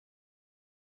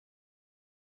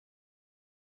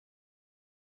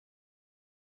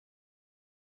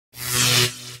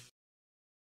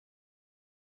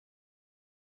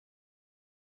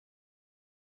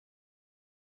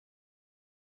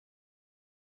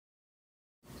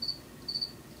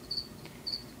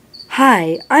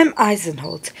Hi, I'm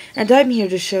Eisenholt, and I'm here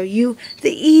to show you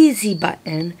the easy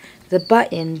button, the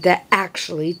button that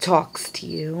actually talks to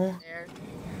you.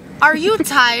 Are you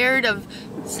tired of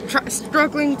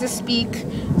struggling to speak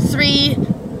 3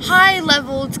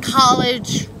 high-leveled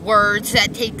college words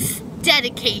that takes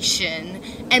dedication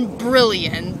and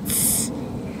brilliance?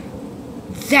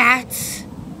 That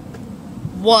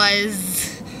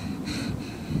was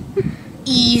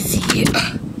easy.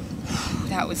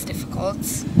 That was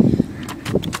difficult.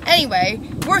 Anyway,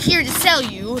 we're here to sell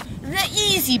you the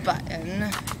easy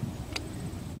button.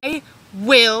 I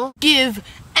will give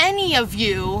any of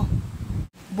you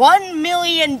 $1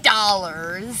 million.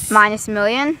 Minus a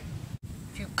million?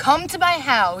 If you come to my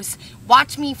house,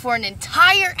 watch me for an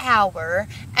entire hour,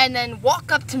 and then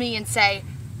walk up to me and say,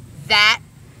 "That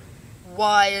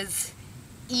was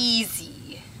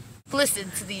easy."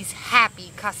 Listen to these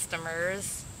happy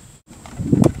customers.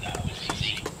 That was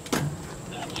easy.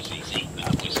 That was easy.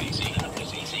 That was easy. That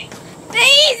was easy. The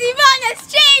easy button has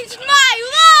changed my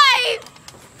life!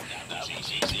 That was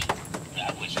easy.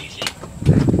 That was easy.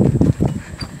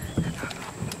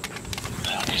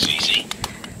 That was easy.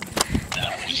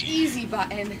 That was The easy. easy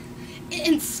button, it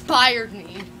inspired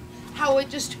me. How it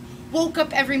just woke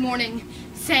up every morning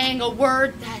saying a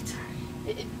word that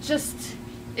it just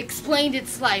explained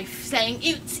its life, saying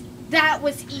that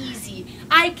was easy.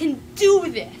 I can do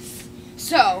this.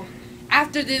 So,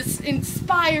 after this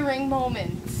inspiring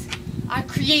moment, I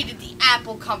created the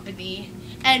Apple Company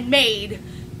and made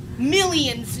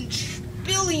millions and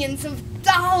billions of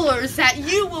dollars that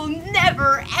you will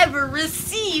never ever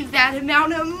receive that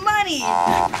amount of money.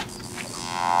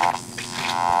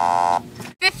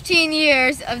 15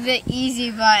 years of the easy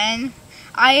button,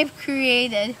 I have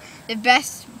created the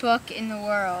best book in the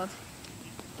world.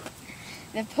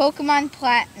 The Pokemon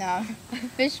Platinum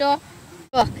official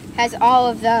book has all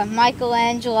of the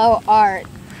Michelangelo art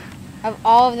of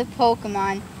all of the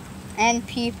Pokemon and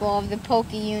people of the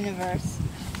Poke universe.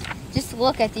 Just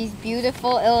look at these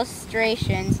beautiful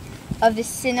illustrations of the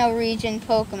Sinnoh region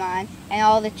Pokemon and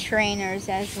all the trainers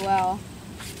as well.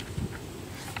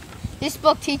 This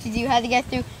book teaches you how to get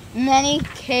through many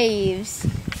caves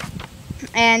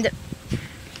and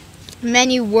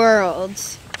many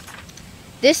worlds.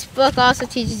 This book also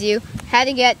teaches you how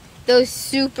to get those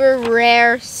super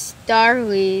rare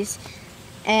Starlies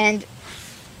and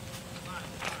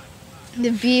the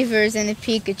Beavers and the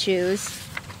Pikachus.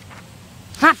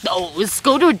 Not those.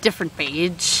 Go to a different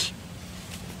page.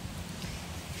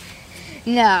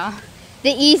 No.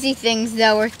 The easy things,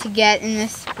 though, are to get in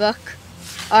this book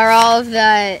are all of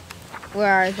the...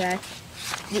 Where are they?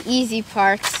 The easy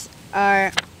parts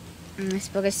are... In this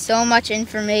book is so much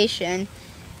information.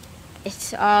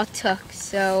 It's all took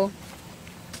so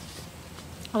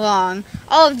long.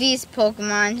 All of these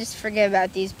Pokemon, just forget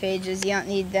about these pages. You don't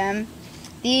need them.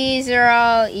 These are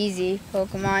all easy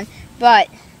Pokemon. But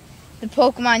the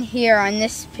Pokemon here on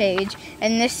this page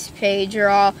and this page are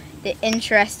all the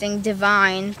interesting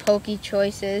divine Poke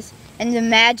choices. And the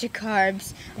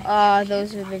Magikarps,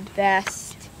 those are the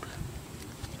best.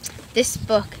 This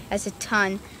book has a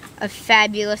ton of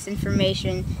fabulous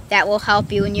information that will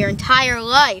help you in your entire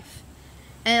life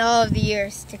and all of the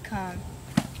years to come.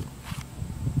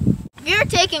 If you're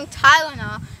taking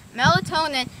Tylenol,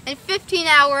 melatonin, and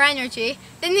 15-hour energy,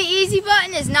 then the easy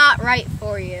button is not right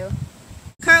for you.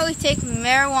 Currently taking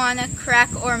marijuana, crack,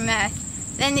 or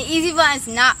meth, then the easy button is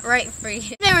not right for you.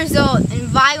 It may result in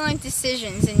violent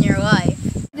decisions in your life.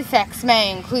 The effects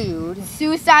may include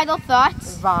Suicidal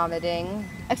thoughts, vomiting,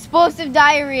 explosive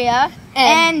diarrhea,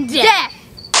 and death.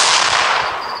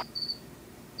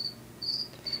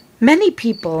 Many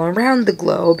people around the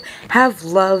globe have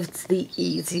loved the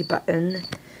easy button.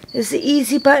 Is the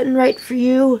easy button right for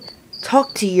you?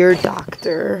 Talk to your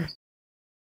doctor.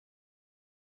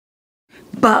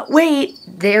 But wait,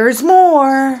 there's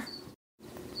more!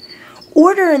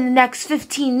 Order in the next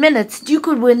 15 minutes, you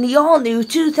could win the all-new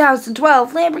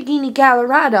 2012 Lamborghini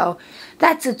Colorado.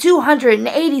 That's a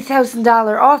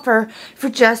 $280,000 offer for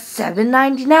just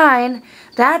 $7.99.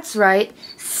 That's right,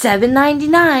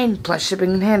 $7.99 plus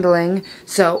shipping and handling.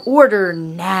 So order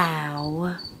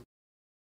now.